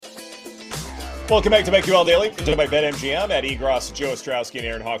Welcome back to BetQL Daily, presented by BetMGM. Ed Egros, Joe Ostrowski, and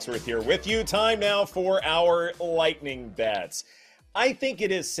Aaron Hawksworth here with you. Time now for our lightning bets. I think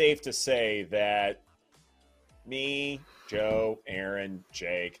it is safe to say that me, Joe, Aaron,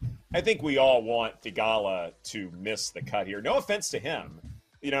 Jake, I think we all want Theegala to miss the cut here. No offense to him.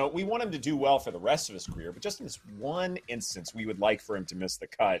 You know, we want him to do well for the rest of his career, but just in this one instance, we would like for him to miss the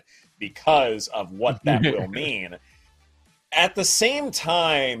cut because of what that will mean. At the same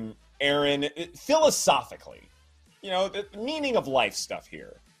time, Aaron, philosophically, you know, the meaning of life stuff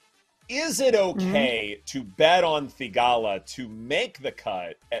here. Is it okay to bet on Theegala to make the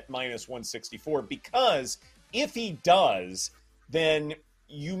cut at minus 164? Because if he does, then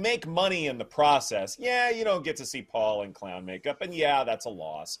you make money in the process. Yeah, you don't get to see Paul in clown makeup, and yeah, that's a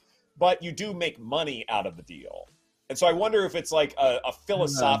loss. But you do make money out of the deal. And so I wonder if it's like a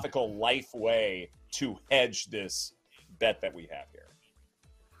philosophical life way to hedge this bet that we have here.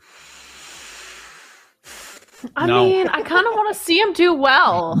 I mean, I kind of want to see him do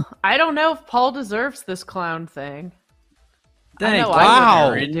well. I don't know if Paul deserves this clown thing. Thank I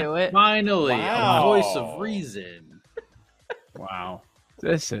would do it. Finally, a voice of reason. Wow.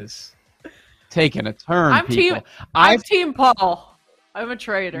 This is taking a turn, I'm Team Paul. I'm a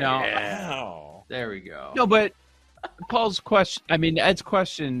traitor. No. Wow. There we go. No, but Paul's question, Ed's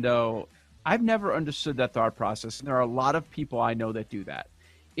question, though, I've never understood that thought process. And there are a lot of people I know that do that.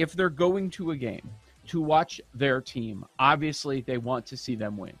 If they're going to a game to watch their team, obviously they want to see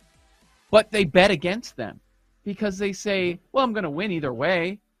them win. But they bet against them because they say, well, I'm going to win either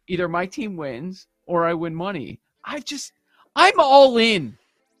way. Either my team wins or I win money. I'm all in.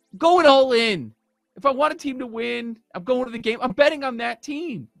 Going all in. If I want a team to win, I'm going to the game. I'm betting on that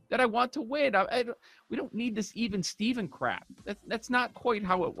team that I want to win. We don't need this even Steven crap. That's not quite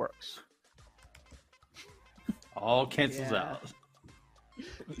how it works. All cancels out.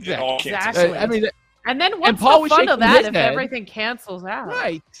 Exactly. And then what's the fun of that if everything cancels out?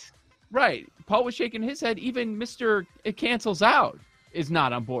 Right. Paul was shaking his head. Even Mr. It cancels out is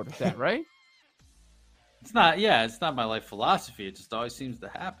not on board with that, right? It's not my life philosophy. It just always seems to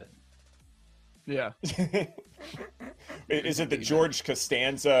happen. Yeah. Is it the George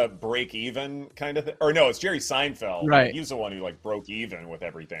Costanza break even kind of thing? Or no, it's Jerry Seinfeld. Right. He's the one who broke even with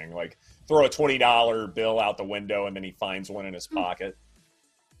everything. Like throw a $20 bill out the window and then he finds one in his pocket.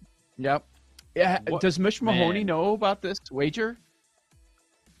 Yep. Yeah. Does Mish Mahoney know about this wager?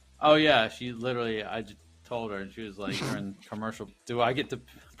 Oh yeah, she literally. I just told her, and she was like, during commercial, do I get to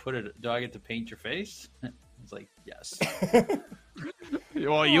paint your face? I was like, yes.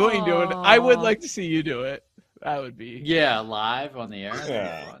 Well, you ain't doing it. I would like to see you do it. That would be live on the air.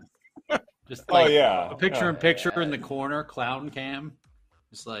 Yeah. Just a picture in the corner, clown cam.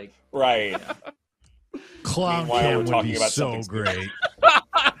 Just like right. Yeah. Clown cam would be so great.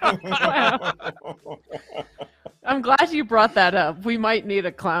 I'm glad you brought that up. We might need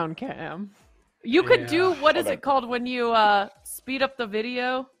a clown cam. You could do, what is it called when you speed up the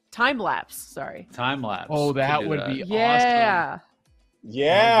video? Time lapse, sorry. Time lapse. Oh, that would be awesome.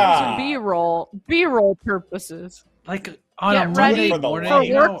 Yeah. B-roll purposes. Like on a Monday morning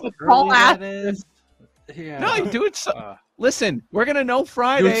for work with Paul Atkins. Yeah. No, you do it. Listen, we're gonna know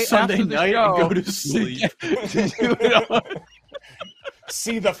Friday Sunday after the night show. and go to sleep.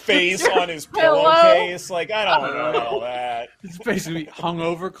 See the face on his pillowcase. Like, I don't know all that. It's basically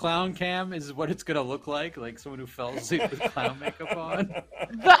hungover clown cam is what it's gonna look like someone who fell asleep with clown makeup on.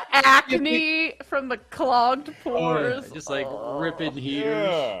 The acne from the clogged pores. Just ripping heaters.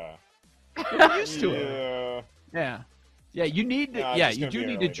 Yeah. You're used to it. Yeah. You need to. You do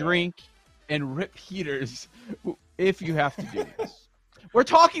need to drink and rip heaters if you have to do this. We're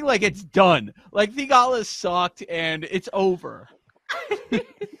talking like it's done. Like Theegala sucked and it's over.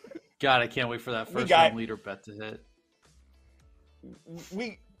 God, I can't wait for that first 1 liter bet to hit.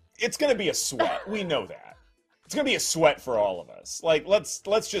 It's going to be a sweat. We know that. It's going to be a sweat for all of us. Like, let's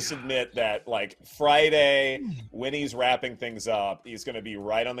just admit that, Friday, when he's wrapping things up, he's going to be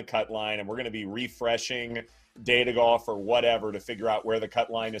right on the cut line, and we're going to be refreshing Data Golf or whatever to figure out where the cut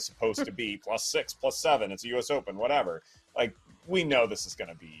line is supposed to be. +6, +7, it's a U.S. Open, whatever. We know this is going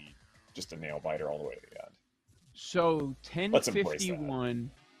to be just a nail-biter all the way to the end. So 10:51,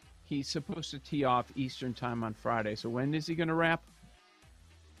 he's supposed to tee off Eastern time on Friday. So when is he going to wrap?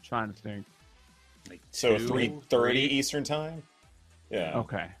 I'm trying to think. So 3:30 Eastern time? Yeah.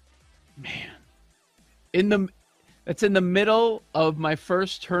 Okay. Man. It's in the middle of my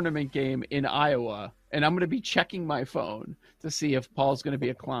first tournament game in Iowa, and I'm going to be checking my phone to see if Paul's going to be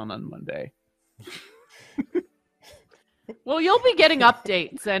a clown on Monday. Well, you'll be getting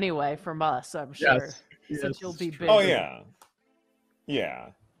updates anyway from us, I'm sure. Yes. Since you'll be busy. Oh, yeah. Yeah.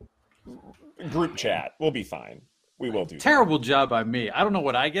 Group chat. We'll be fine. We will do. Terrible job by me. I don't know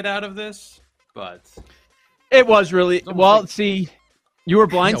what I get out of this, but it was really well. See, you were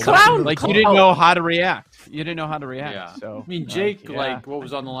blindsided. Like you didn't know how to react. You didn't know how to react. Yeah. So I mean, Jake, what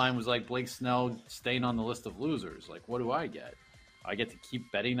was on the line was like Blake Snell staying on the list of losers. Like, what do I get? I get to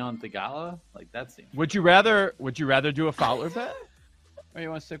keep betting on Theegala? Like that seems. Would you rather do a Fowler bet, or you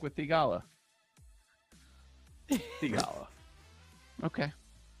want to stick with Theegala? Theegala. Okay.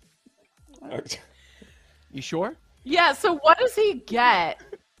 You sure? Yeah. So what does he get?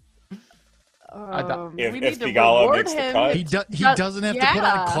 If Theegala makes the cut, he doesn't have to put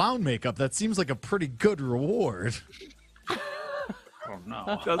on clown makeup. That seems like a pretty good reward. Oh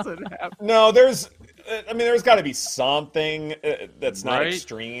no, doesn't have. No, there's got to be something that's not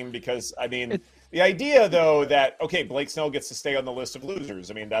extreme, because the idea though that Blake Snell gets to stay on the list of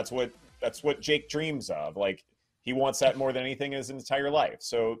losers. I mean, that's what Jake dreams of. Like, he wants that more than anything in his entire life.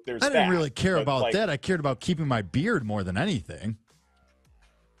 So there's. I didn't really care about that. I cared about keeping my beard more than anything.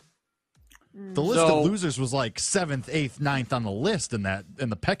 The list of losers was like 7th, 8th, 9th on the list in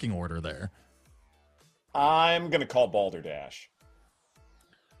the pecking order there. I'm gonna call Balderdash.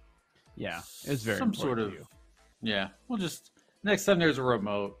 Yeah, it's very some sort of. Yeah, we'll just next time there's a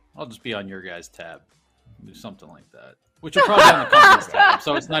remote, I'll just be on your guys' tab, do something like that, which will probably be on the company's tab,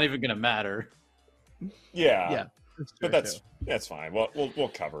 so it's not even gonna matter. Yeah, but that's fine.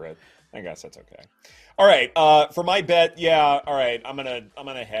 We'll cover it. I guess that's okay. All right, for my bet, all right, I'm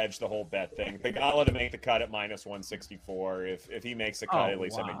gonna hedge the whole bet thing. Theegala to make the cut at -164. If he makes the cut, at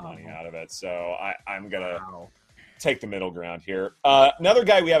least I make money out of it. So I'm gonna take the middle ground here. Another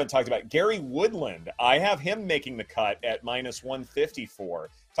guy we haven't talked about, Gary Woodland. I have him making the cut at -154.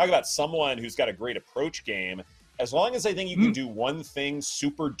 Talk about someone who's got a great approach game. As long as I think you can do one thing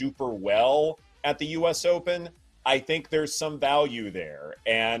super duper well at the U.S. Open, I think there's some value there.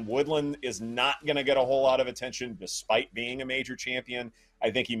 And Woodland is not going to get a whole lot of attention despite being a major champion.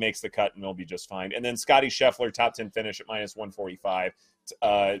 I think he makes the cut and he'll be just fine. And then Scotty Scheffler, top 10 finish at -145.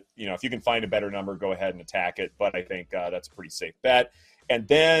 If you can find a better number, go ahead and attack it. But I think that's a pretty safe bet. And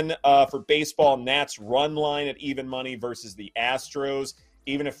then for baseball, Nats run line at even money versus the Astros.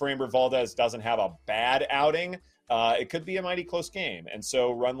 Even if Framber Valdez doesn't have a bad outing, it could be a mighty close game. And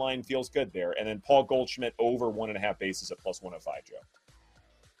so run line feels good there. And then Paul Goldschmidt over 1.5 bases at +105, Joe.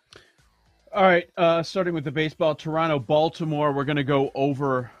 All right, starting with the baseball, Toronto, Baltimore, we're going to go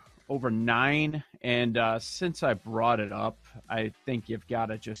over 9. And since I brought it up, I think you've got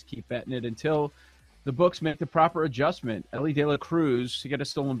to just keep betting it until the books make the proper adjustment. Ellie De La Cruz to get a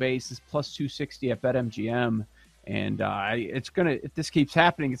stolen base is +260 at BetMGM. And if this keeps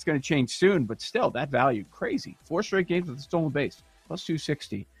happening, it's going to change soon. But still, that value, crazy. 4 straight games with a stolen base,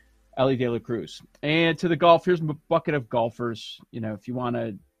 +260. Ellie De La Cruz. And to the golf, here's a bucket of golfers. If you want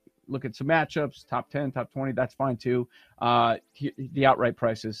to look at some matchups, top 10, top 20, that's fine too. The outright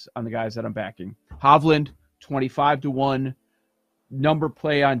prices on the guys that I'm backing. Hovland, 25-1. Number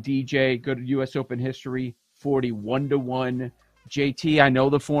play on DJ, good U.S. Open history, 41-1. JT, I know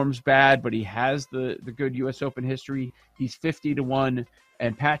the form's bad, but he has the good U.S. Open history. He's 50-1.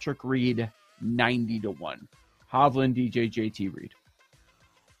 And Patrick Reed, 90-1. Hovland, DJ, JT, Reed.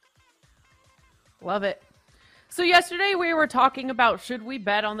 Love it. So yesterday we were talking about should we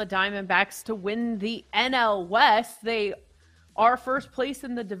bet on the Diamondbacks to win the NL West. They are first place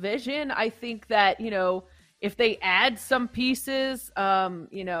in the division. I think that, if they add some pieces, at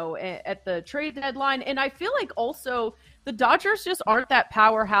the trade deadline, and I feel like also the Dodgers just aren't that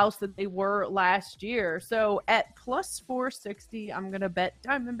powerhouse that they were last year. So at +460, I'm going to bet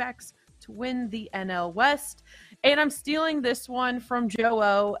Diamondbacks to win the NL West. And I'm stealing this one from Joe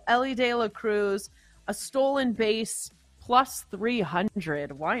O. Ellie De La Cruz, a stolen base,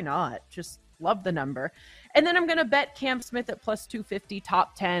 +300. Why not? Just love the number. And then I'm going to bet Cam Smith at +250,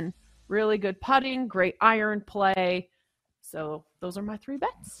 top 10. Really good putting, great iron play. So those are my 3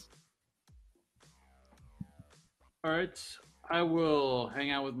 bets. All right. I will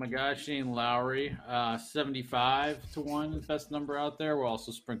hang out with my guy, Shane Lowry. 75-1 is the best number out there. We'll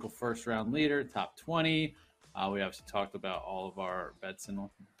also sprinkle first round leader, top 20. We obviously talked about all of our bets in the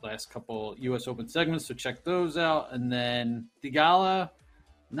last couple U.S. Open segments, so check those out. And then Theegala,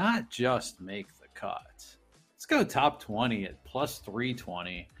 not just make the cut. Let's go top 20 at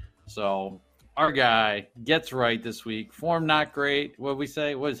 +320. So our guy gets right this week. Form not great. What we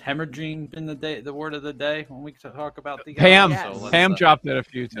say? What has hemorrhaging been the word of the day when we talk about Theegala? Pam, So Pam dropped it a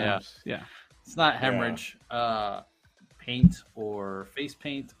few times. Yeah. It's not hemorrhage. Paint or face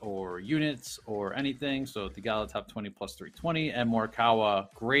paint or units or anything. So Theegala top 20 +320, and Morikawa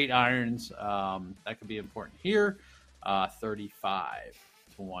great irons. That could be important here. 35.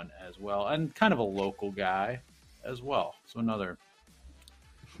 to 1 as well, and kind of a local guy as well. So another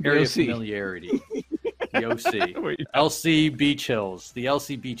area of familiarity. The OC. LC Beach Hills. The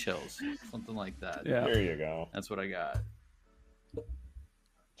LC Beach Hills. Something like that. Yeah. There you go. That's what I got.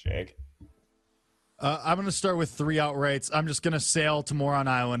 Jake? I'm going to start with 3 outrights. I'm just going to sail to Moron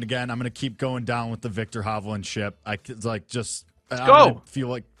Island again. I'm going to keep going down with the Victor Hovland ship. I'm going to feel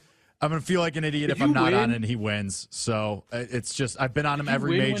like an idiot if I'm not on it and he wins. So it's just I've been on him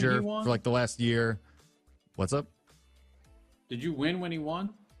every major for like the last year. What's up? Did you win when he won?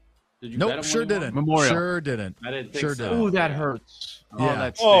 Did you nope, bet him sure when he didn't. won? Memorial. Sure didn't. I didn't think Sure so. didn't. Ooh, that hurts. Yeah.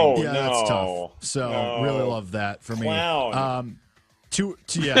 That stinks. Oh, Yeah, no. that's tough. So No. really love that for me. Clown. Two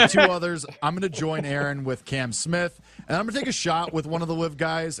others. I'm going to join Aaron with Cam Smith, and I'm going to take a shot with one of the live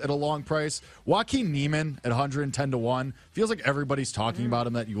guys at a long price. Joaquin Neiman at 110 to 1. Feels like everybody's talking about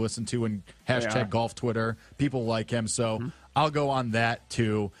him that you listen to in hashtag golf Twitter. People like him, so I'll go on that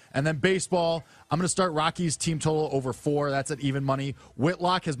too. And then baseball, I'm going to start Rockies team total over 4. That's at even money.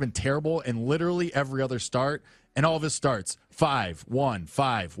 Whitlock has been terrible in literally every other start. And all of his starts, 5-1,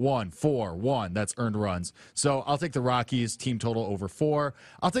 5-1, 4-1. That's earned runs. So I'll take the Rockies team total over 4.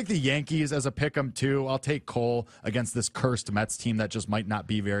 I'll take the Yankees as a pick 'em too. I'll take Cole against this cursed Mets team that just might not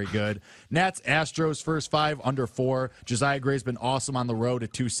be very good. Nats Astros first 5 under 4. Josiah Gray's been awesome on the road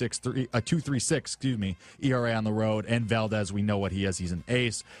at 2.36 ERA on the road. And Valdez, we know what he is. He's an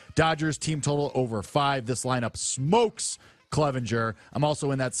ace. Dodgers team total over 5. This lineup smokes Clevenger. I'm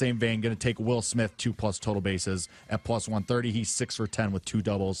also in that same vein going to take Will Smith 2+ total bases at plus 130. He's 6 for 10 with 2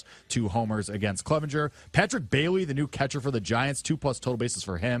 doubles, 2 homers against Clevenger. Patrick Bailey, the new catcher for the Giants, 2+ total bases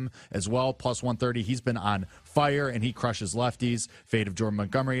for him as well, plus 130. He's been on fire and he crushes lefties. Fate of Jordan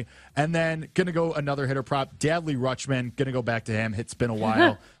Montgomery. And then going to go another hitter prop, Dadley Rutschman. Going to go back to him. It's been a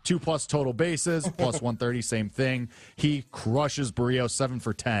while. 2+ total bases, plus 130, same thing. He crushes Barrios 7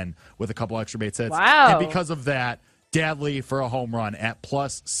 for 10 with a couple extra base hits. Wow. And because of that, Dadley for a home run at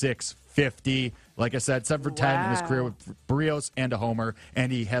plus 650. Like I said, 7 for 10 in his career with Barrios and a homer,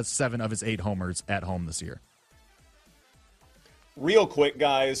 and he has 7 of his 8 homers at home this year. Real quick,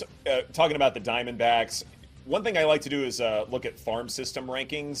 guys, talking about the Diamondbacks, one thing I like to do is look at farm system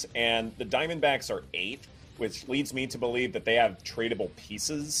rankings, and the Diamondbacks are 8th, which leads me to believe that they have tradable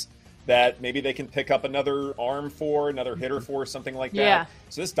pieces that maybe they can pick up another arm for, another hitter for, something like that. Yeah.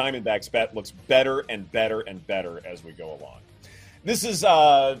 So this Diamondbacks bet looks better and better and better as we go along. This is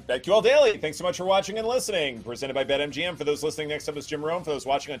BetQL Daily. Thanks so much for watching and listening. Presented by BetMGM. For those listening, next up is Jim Rome. For those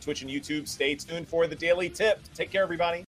watching on Twitch and YouTube, stay tuned for the Daily Tip. Take care, everybody.